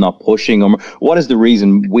the club not pushing him? What is the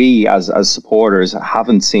reason we as supporters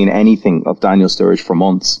haven't seen anything of Daniel Sturridge for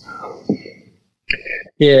months?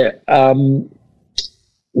 Yeah,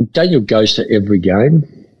 Daniel goes to every game.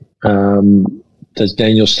 Does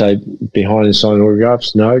Daniel stay behind and sign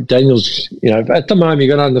autographs? No. Daniel's, at the moment,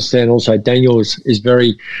 you've got to understand also Daniel is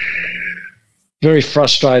very, very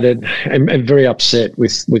frustrated and very upset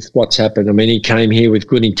with what's happened. I mean, he came here with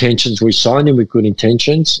good intentions. We signed him with good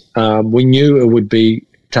intentions. We knew it would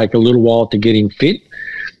take a little while to get him fit.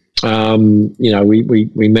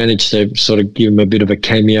 We managed to sort of give him a bit of a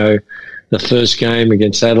cameo the first game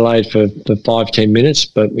against Adelaide for 5-10 minutes,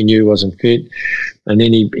 but we knew he wasn't fit. And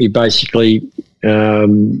then he basically,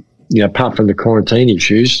 apart from the quarantine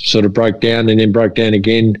issues, sort of broke down and then broke down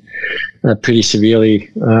again pretty severely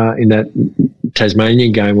in that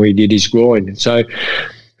Tasmanian game where he did his groin. So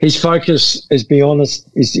his focus, as be honest,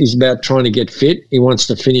 is about trying to get fit. He wants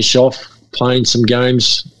to finish off playing some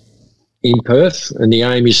games in Perth, and the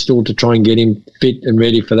aim is still to try and get him fit and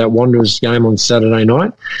ready for that Wanderers game on Saturday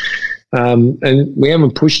night. And we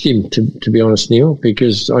haven't pushed him, to be honest, Neil,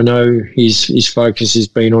 because I know his focus has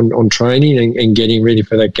been on training and getting ready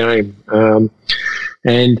for that game.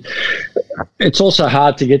 And it's also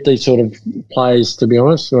hard to get these sort of players, to be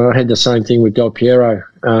honest. I had the same thing with Del Piero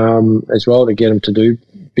as well, to get him to do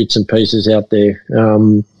bits and pieces out there.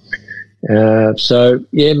 So,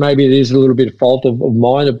 yeah, maybe it is a little bit of fault of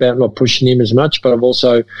mine about not pushing him as much, but I've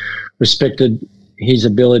also respected his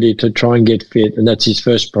ability to try and get fit, and that's his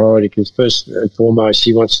first priority, because first and foremost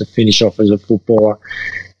he wants to finish off as a footballer.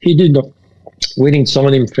 We didn't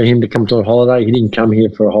sign him for him to come to a holiday. He didn't come here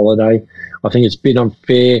for a holiday. I think it's a bit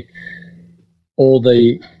unfair, all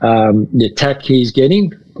the attack he's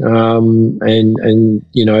getting, and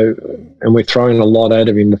we're throwing a lot out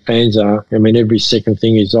of him. The fans are. I mean, every second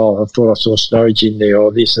thing is, I thought I saw Sturridge in there,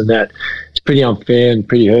 or this and that. It's pretty unfair and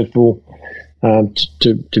pretty hurtful.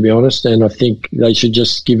 To be honest, and I think they should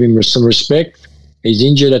just give him some respect. He's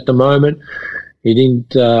injured at the moment. He didn't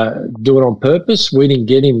do it on purpose. We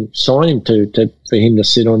didn't sign him for him to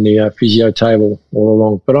sit on the physio table all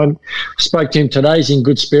along. But I spoke to him today. He's in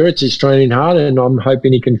good spirits. He's training hard, and I'm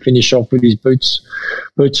hoping he can finish off with his boots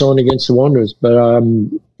on against the Wanderers. But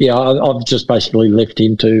I've just basically left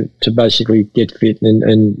him to basically get fit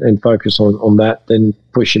and focus on that, then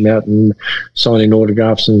push him out and signing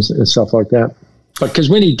autographs and stuff like that. because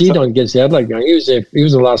when he did on against the Adelaide game, he was there. He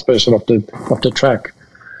was the last person off the track.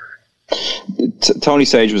 Tony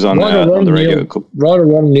Sage was on the radio. Right or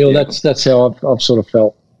wrong, Neil. Yeah. That's how I've sort of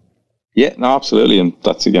felt. Yeah, no, absolutely, and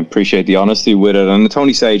that's, again, appreciate the honesty with it. And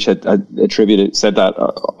Tony Sage had said that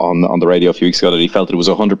on the radio a few weeks ago, that he felt it was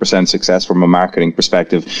 100% success from a marketing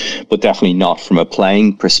perspective, but definitely not from a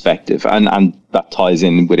playing perspective. And that ties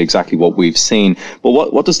in with exactly what we've seen. But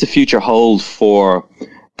what does the future hold for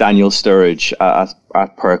Daniel Sturridge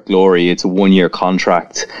at Perth Glory? It's a 1-year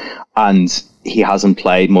contract, and he hasn't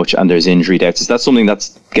played much, and there's injury deaths. Is that something that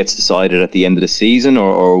gets decided at the end of the season,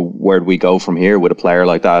 or where do we go from here with a player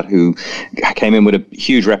like that who came in with a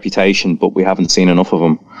huge reputation, but we haven't seen enough of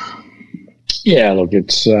him? Yeah, look,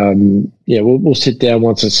 it's we'll sit down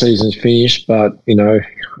once the season's finished, but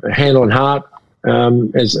hand on heart,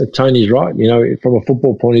 as Tony's right, from a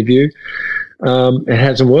football point of view, it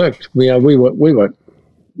hasn't worked. We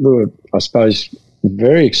were, I suppose,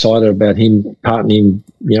 very excited about him partnering,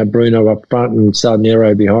 Bruno up front and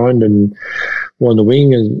Sardinero behind and on the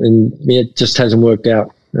wing, and it just hasn't worked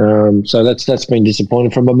out. So that's been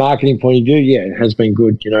disappointing. From a marketing point of view, yeah, it has been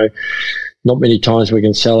good. Not many times we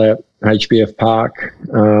can sell out HBF Park,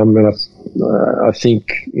 and I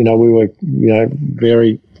think we were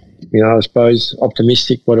very I suppose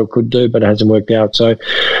optimistic what it could do, but it hasn't worked out. So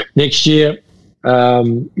next year,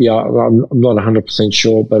 I'm not 100%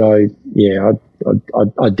 sure, but I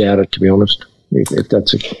doubt it, to be honest. If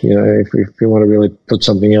that's if you want to really put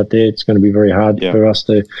something out there, it's going to be very hard for us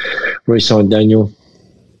to re-sign Daniel.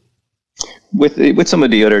 With some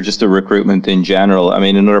of the other, just the recruitment in general, I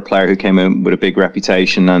mean, another player who came in with a big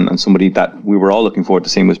reputation and somebody that we were all looking forward to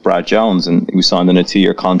seeing was Brad Jones, and he was signed on a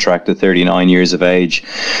 2-year contract at 39 years of age,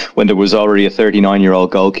 when there was already a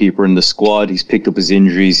 39-year-old goalkeeper in the squad. He's picked up his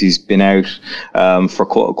injuries. He's been out for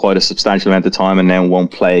quite a substantial amount of time, and now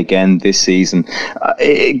won't play again this season.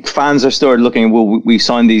 Fans are started looking, well, we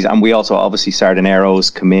signed these, and we also obviously Sardinero's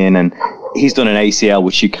come in, and he's done an ACL,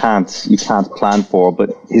 which you can't plan for, but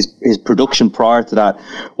his production prior to that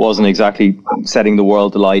wasn't exactly setting the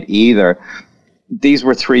world alight either. These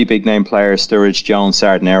were 3 big name players, Sturridge, Jones,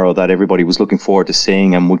 Sardinero, that everybody was looking forward to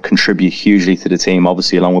seeing and would contribute hugely to the team,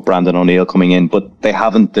 obviously along with Brandon O'Neill coming in, but they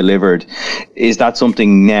haven't delivered. Is that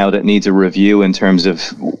something now that needs a review in terms of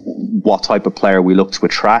what type of player we look to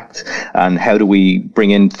attract, and how do we bring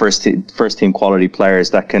in first team quality players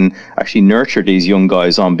that can actually nurture these young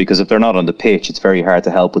guys on? Because if they're not on the pitch, it's very hard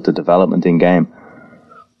to help with the development in game.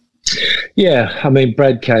 Yeah, I mean,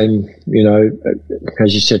 Brad came,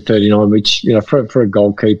 as you said, 39, which, for a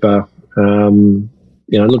goalkeeper,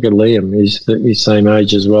 look at Liam, he's the same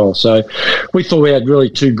age as well. So we thought we had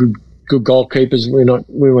really 2 good goalkeepers.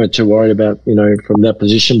 We weren't too worried about, from that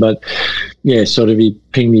position, but yeah, sort of he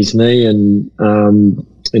pinged his knee, and,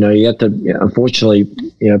 he had to, unfortunately,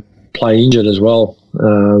 play injured as well,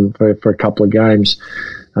 for a couple of games.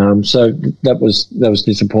 So that was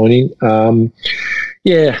disappointing.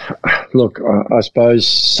 Yeah, look, I suppose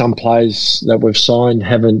some players that we've signed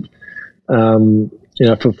haven't,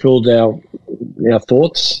 fulfilled our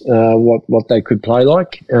thoughts, what they could play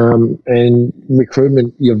like, and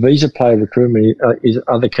recruitment. Your visa player recruitment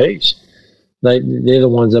are the keys. They're the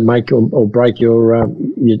ones that make or break your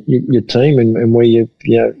team and where you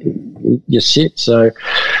sit. So.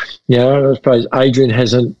 I suppose Adrian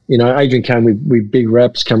hasn't, Adrian came with big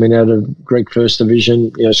raps coming out of Greek First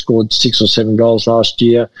Division, scored 6 or 7 goals last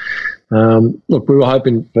year. Look, we were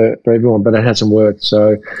hoping for everyone, but it hasn't worked.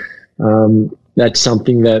 So that's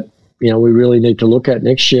something that, we really need to look at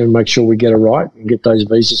next year and make sure we get it right and get those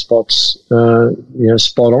visa spots,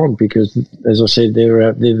 spot on, because, as I said,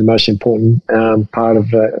 they're the most important part of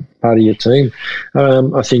your team.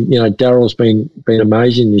 I think Daryl's been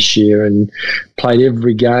amazing this year and played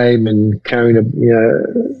every game and carrying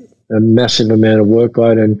a massive amount of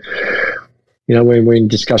workload, and we're in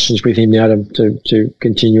discussions with him now to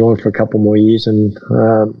continue on for a couple more years, and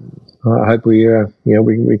I hope we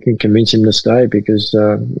can convince him to stay, because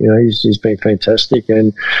he's been fantastic.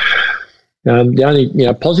 And the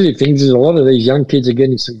only positive things is a lot of these young kids are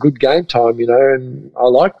getting some good game time, and I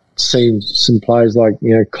like seeing some players like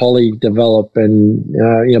Collie develop, and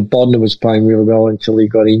Bodner was playing really well until he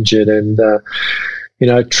got injured, and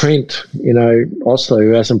Trent, Osler,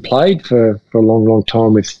 who hasn't played for a long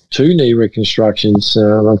time with 2 knee reconstructions,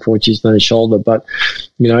 unfortunately he's done his shoulder, but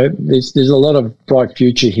there's a lot of bright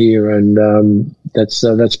future here, and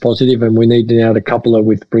that's positive, and we need now to couple it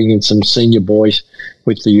with bringing some senior boys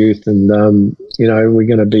with the youth, and we're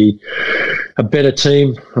going to be a better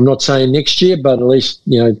team. I'm not saying next year, but at least,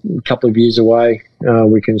 a couple of years away,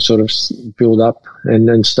 we can sort of build up and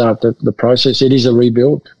then start the process. It is a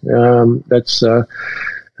rebuild. That's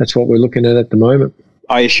what we're looking at the moment.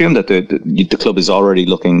 I assume that the club is already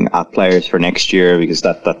looking at players for next year, because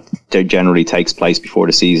that generally takes place before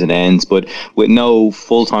the season ends. But with no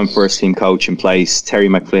full-time first-team coach in place, Terry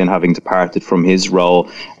McFlynn having departed from his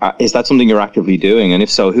role, is that something you're actively doing? And if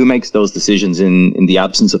so, who makes those decisions in the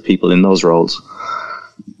absence of people in those roles?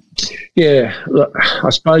 Yeah, look, I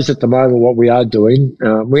suppose at the moment what we are doing,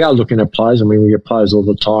 we are looking at players. I mean, we get players all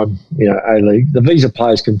the time, A-League. The visa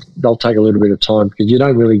players, they'll take a little bit of time, because you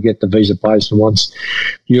don't really get the visa players once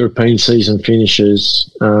European season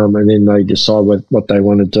finishes, and then they decide what they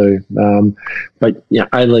want to do. But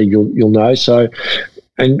A-League, you'll know. So,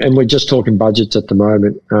 and we're just talking budgets at the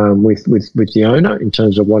moment with the owner in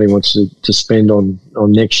terms of what he wants to spend on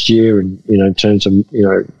next year, and in terms of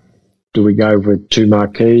do we go with 2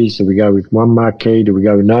 marquees? Do we go with 1 marquee? Do we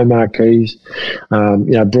go with no marquees?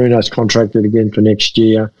 Bruno's contracted again for next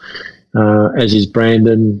year, as is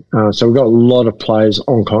Brandon. So we've got a lot of players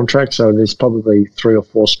on contract. So there's probably 3 or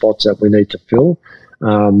 4 spots that we need to fill,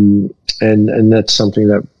 and that's something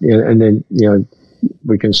that and then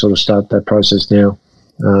we can sort of start that process now.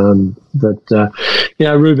 But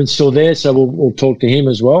Ruben's still there, so we'll talk to him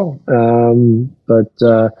as well.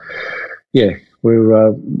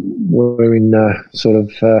 We're in sort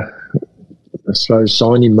of, I suppose,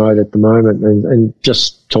 signing mode at the moment, and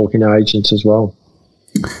just talking to agents as well.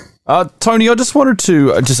 Tony, I just wanted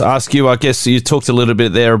to just ask you, I guess you talked a little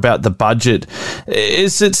bit there about the budget.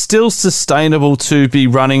 Is it still sustainable to be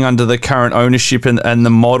running under the current ownership and the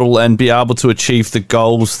model, and be able to achieve the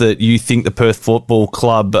goals that you think the Perth Football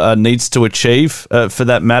Club needs to achieve? For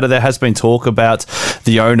that matter, there has been talk about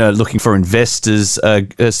the owner looking for investors,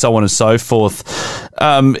 so on and so forth.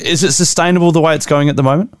 Is it sustainable the way it's going at the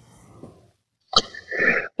moment?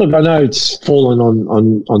 Look, I know it's fallen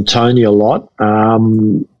on Tony a lot.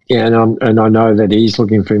 And I know that he's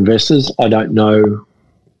looking for investors. I don't know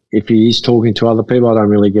if he is talking to other people. I don't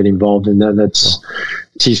really get involved in that. It's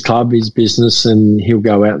his club, his business, and he'll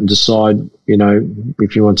go out and decide,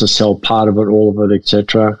 if he wants to sell part of it, all of it,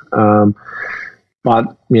 etc.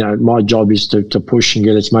 But my job is to push and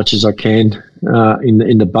get as much as I can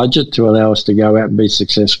in the budget to allow us to go out and be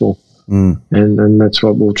successful. And that's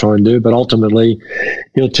what we'll try and do. But ultimately,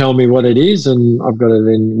 he'll tell me what it is, and I've got to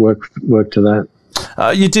then work to that.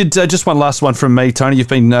 You did just one last one from me, Tony. You've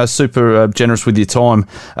been super generous with your time.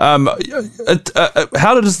 How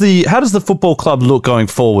does the football club look going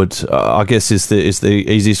forward? I guess is the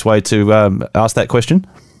easiest way to ask that question.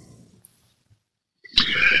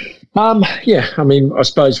 I mean, I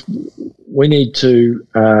suppose we need to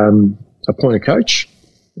appoint a coach.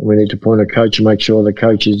 We need to appoint a coach and make sure the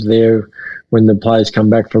coach is there when the players come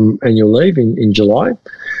back from annual leave in July.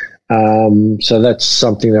 So that's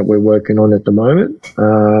something that we're working on at the moment.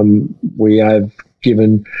 We have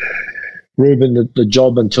given Ruben the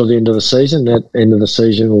job until the end of the season. That end of the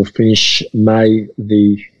season will finish May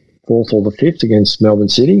the 4th or the 5th against Melbourne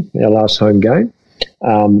City, our last home game.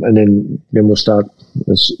 And then we'll start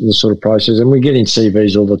the sort of process. And we're getting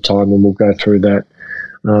CVs all the time, and we'll go through that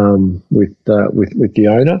with the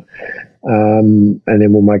owner. And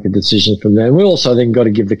then we'll make a decision from there. And we also then got to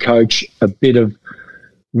give the coach a bit of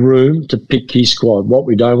room to pick his squad. What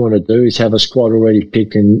we don't want to do is have a squad already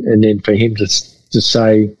picked and then for him to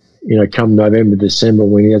say, come November, December,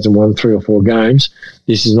 when he hasn't won 3 or 4 games,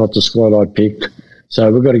 this is not the squad I picked. So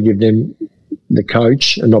we've got to give the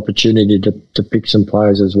coach an opportunity to pick some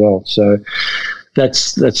players as well. So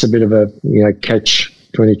that's a bit of a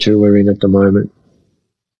catch-22 we're in at the moment.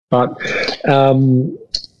 But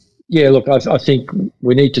look, I think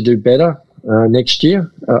we need to do better next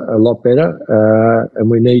year, a lot better, and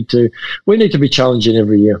we need to be challenging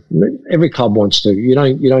every year. Every club wants to. You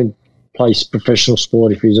don't play professional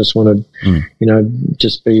sport if you just want to,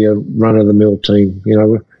 just be a run of the mill team.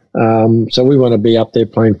 So we want to be up there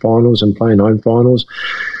playing finals and playing home finals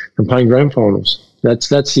and playing grand finals. That's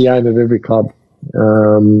the aim of every club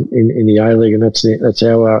in the A-League, and that's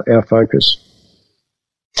our focus.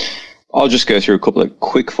 I'll just go through a couple of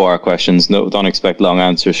quick fire questions. No, don't expect long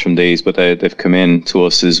answers from these, but they've come in to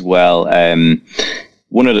us as well.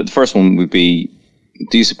 The first one would be,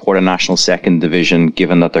 do you support a national second division,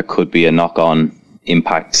 given that there could be a knock-on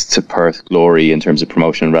impact to Perth Glory in terms of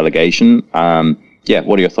promotion and relegation? What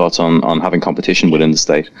are your thoughts on having competition within the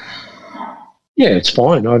state? Yeah, it's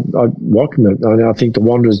fine. I welcome it. I think the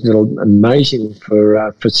Wanderers did amazing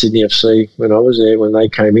for Sydney FC when I was there, when they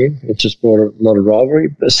came in. It just brought a lot of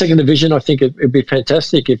rivalry. The second division, I think it'd be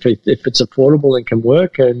fantastic if it's affordable and can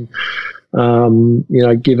work. And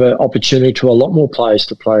give an opportunity to a lot more players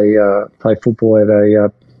to play football at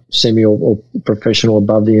a semi or professional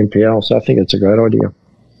above the NPL. So I think it's a great idea.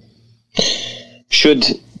 Should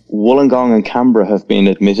Wollongong and Canberra have been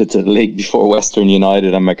admitted to the league before Western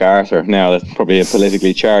United and MacArthur? Now, that's probably a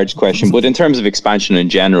politically charged question, but in terms of expansion in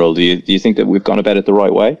general, do you think that we've gone about it the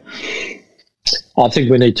right way? I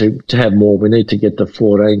think we need to have more. We need to get to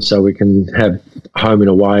 14 so we can have home and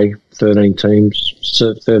away, 13 teams,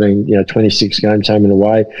 26 games home and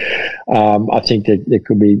away. I think that there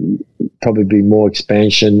could probably be more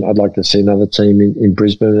expansion. I'd like to see another team in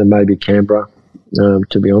Brisbane and maybe Canberra,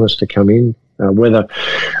 to be honest, to come in. Whether,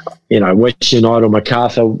 West United or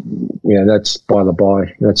MacArthur, that's by the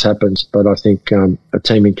by. That's happens. But I think a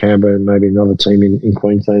team in Canberra and maybe another team in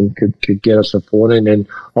Queensland could get us to 14 and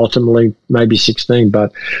ultimately maybe 16.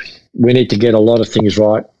 But we need to get a lot of things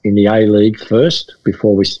right in the A-League first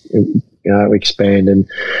before we expand. And,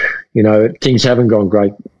 things haven't gone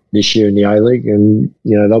great this year in the A-League. And,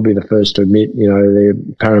 they'll be the first to admit, their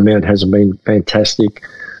Paramount hasn't been fantastic.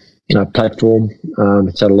 Platform.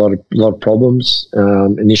 It's had a lot of problems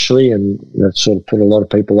initially, and that sort of put a lot of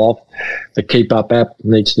people off. The Keep Up app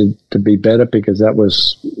needs to be better because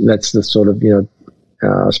that's the sort of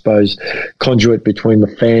I suppose conduit between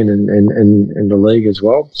the fan and the league as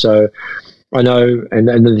well. So I know, and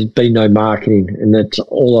there's been no marketing, and that's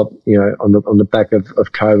all up on the back of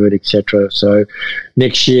COVID, etc. So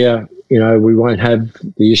next year, we won't have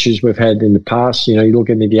the issues we've had in the past. You look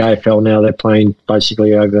into the AFL now; they're playing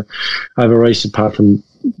basically over East, apart from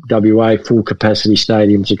WA, full capacity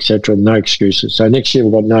stadiums, etc. No excuses. So next year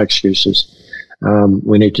we've got no excuses.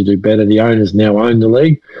 We need to do better. The owners now own the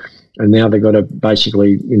league, and now they've got to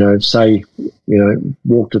basically,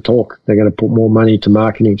 walk the talk. They're going to put more money to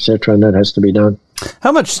marketing, etc., and that has to be done.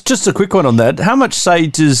 How much, just a quick one on that, how much say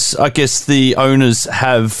does, I guess, the owners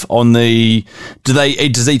have on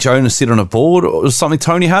does each owner sit on a board or something,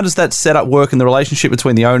 Tony? How does that setup work in the relationship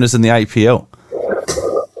between the owners and the APL?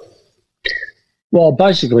 Well,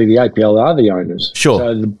 basically the APL are the owners. Sure.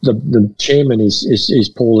 So the chairman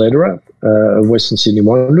is Paul Lederer of Western Sydney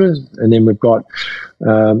Wanderers, and then we've got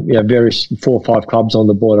various 4 or 5 clubs on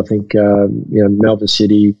the board. I think Melbourne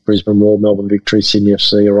City, Brisbane Roar, Melbourne Victory, Sydney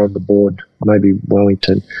FC are on the board, maybe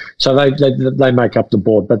Wellington. So they make up the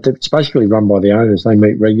board, but it's basically run by the owners. They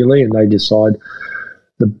meet regularly and they decide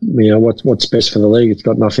what's best for the league. It's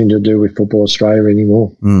got nothing to do with Football Australia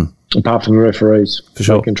anymore, apart from the referees. For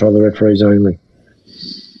sure. They control the referees only.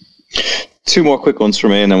 2 more quick ones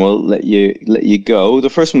from me, and then we'll let you go. The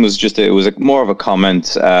first one was more of a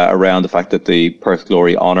comment around the fact that the Perth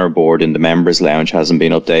Glory Honour Board in the members' lounge hasn't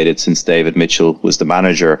been updated since David Mitchell was the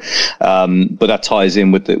manager. But that ties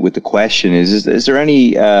in with the question: is there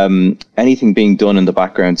anything being done in the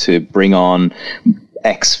background to bring on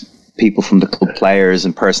people from the club, players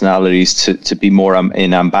and personalities, to be more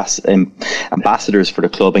ambassadors for the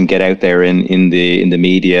club and get out there in the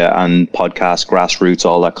media and podcast, grassroots,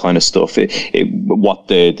 all that kind of stuff? What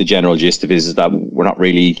the general gist of is that we're not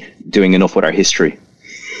really doing enough with our history.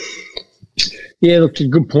 Yeah, look, it's a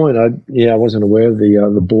good point. I wasn't aware of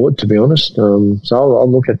the board, to be honest. So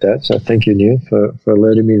I'll look at that. So thank you, Neil, for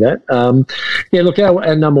alerting me that. Look,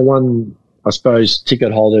 our number one, I suppose,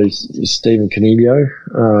 ticket holder is Stephen Canibio,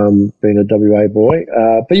 being a WA boy.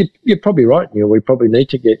 But you're probably right, Neil. We probably need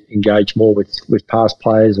to get engaged more with past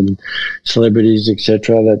players and celebrities,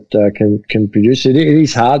 etc., that can produce it. It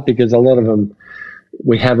is hard because a lot of them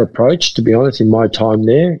we have approached, to be honest, in my time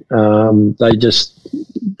there.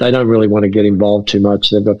 They don't really want to get involved too much.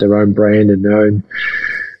 They've got their own brand and their own,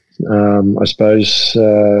 I suppose,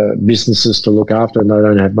 businesses to look after, and they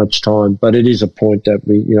don't have much time. But it is a point that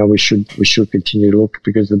we should continue to look,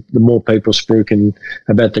 because the more people spruiking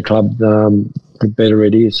about the club, the better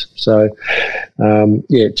it is. So,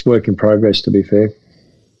 it's work in progress, to be fair.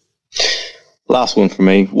 Last one for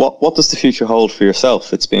me. What does the future hold for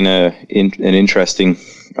yourself? It's been an interesting,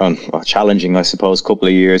 challenging, I suppose, couple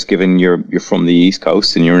of years, given you're from the East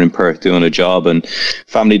Coast and you're in Perth doing a job and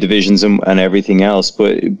family divisions and everything else.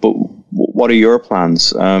 But what are your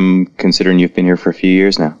plans, considering you've been here for a few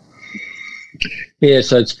years now? Yeah,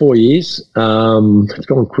 so it's 4 years. It's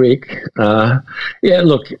gone quick. Look,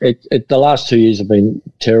 the last 2 years have been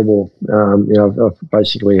terrible. I've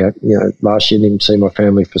basically had, last year didn't see my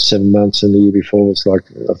family for 7 months, and the year before was I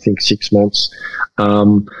think 6 months.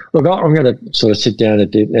 Look, I'm going to sort of sit down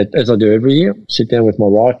as I do every year, sit down with my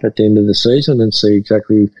wife at the end of the season and see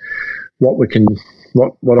exactly what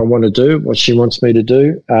I want to do, what she wants me to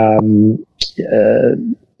do.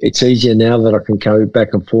 It's easier now that I can go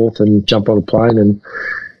back and forth and jump on a plane and,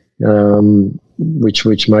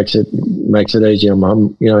 which makes it easier.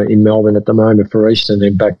 I'm in Melbourne at the moment for Easter, and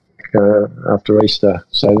then back after Easter.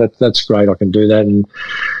 So that's great. I can do that, and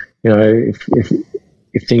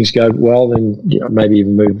if things go well, then maybe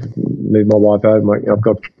even move my wife over. I've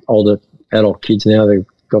got older adult kids now; they've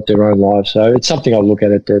got their own lives, so it's something I'll look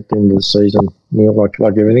at the end of the season.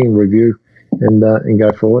 Like everything, review and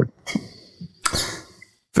go forward.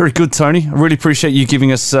 Very good, Tony. I really appreciate you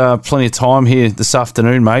giving us plenty of time here this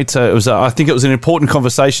afternoon, mate. I think it was an important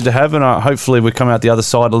conversation to have, and hopefully we come out the other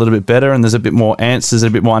side a little bit better, and there's a bit more answers, and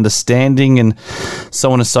a bit more understanding, and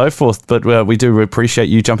so on and so forth. But we do appreciate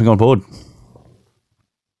you jumping on board.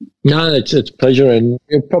 No, it's a pleasure, and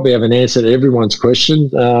you'll probably have an answer to everyone's question.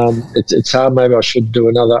 It's hard. Maybe I should do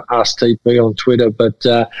another Ask TP on Twitter, but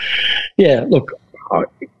look,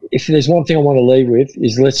 if there's one thing I want to leave with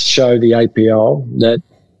is let's show the APL that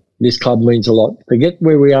this club means a lot. Forget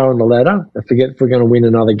where we are on the ladder. Forget if we're going to win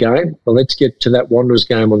another game. But let's get to that Wanderers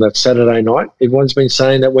game on that Saturday night. Everyone's been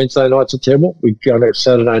saying that Wednesday nights are terrible. We've got a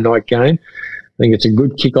Saturday night game. I think it's a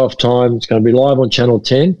good kickoff time. It's going to be live on Channel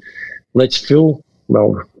 10. Let's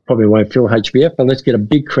probably won't fill HBF, but let's get a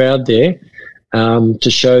big crowd there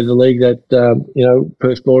to show the league that,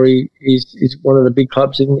 Perth Glory is one of the big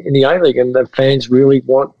clubs in the A-League, and the fans really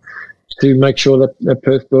want to make sure that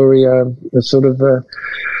Perth Glory are sort of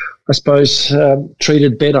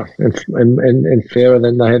treated better and fairer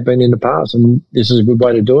than they have been in the past. And this is a good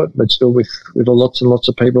way to do it. Let's do it with lots and lots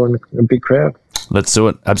of people and a big crowd. Let's do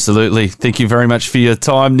it. Absolutely. Thank you very much for your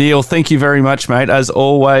time, Neil. Thank you very much, mate, as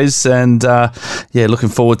always. And, looking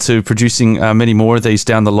forward to producing many more of these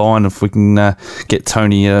down the line if we can get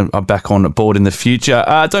Tony back on board in the future.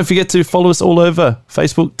 Don't forget to follow us all over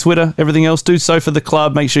Facebook, Twitter, everything else. Do so for the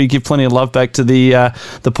club. Make sure you give plenty of love back to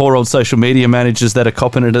the poor old social media managers that are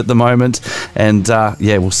copping it at the moment. And,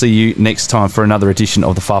 we'll see you next time for another edition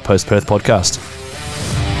of the Far Post Perth podcast.